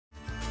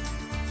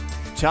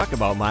talk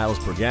about miles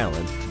per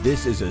gallon,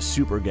 this is a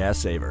super gas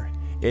saver.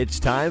 It's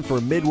time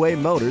for Midway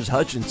Motors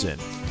Hutchinson.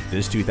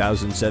 This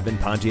 2007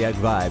 Pontiac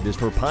Vibe is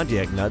for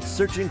Pontiac nuts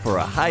searching for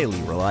a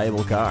highly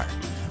reliable car.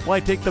 Why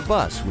take the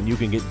bus when you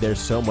can get there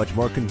so much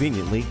more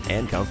conveniently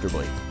and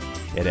comfortably?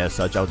 It has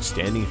such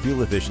outstanding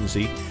fuel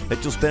efficiency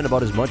that you'll spend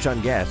about as much on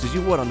gas as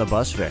you would on the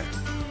bus fare.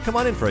 Come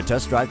on in for a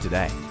test drive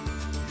today.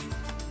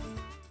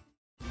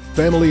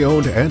 Family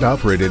owned and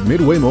operated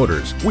Midway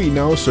Motors, we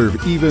now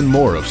serve even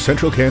more of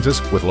Central Kansas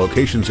with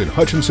locations in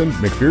Hutchinson,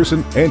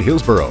 McPherson, and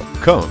Hillsboro.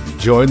 Come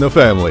join the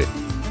family.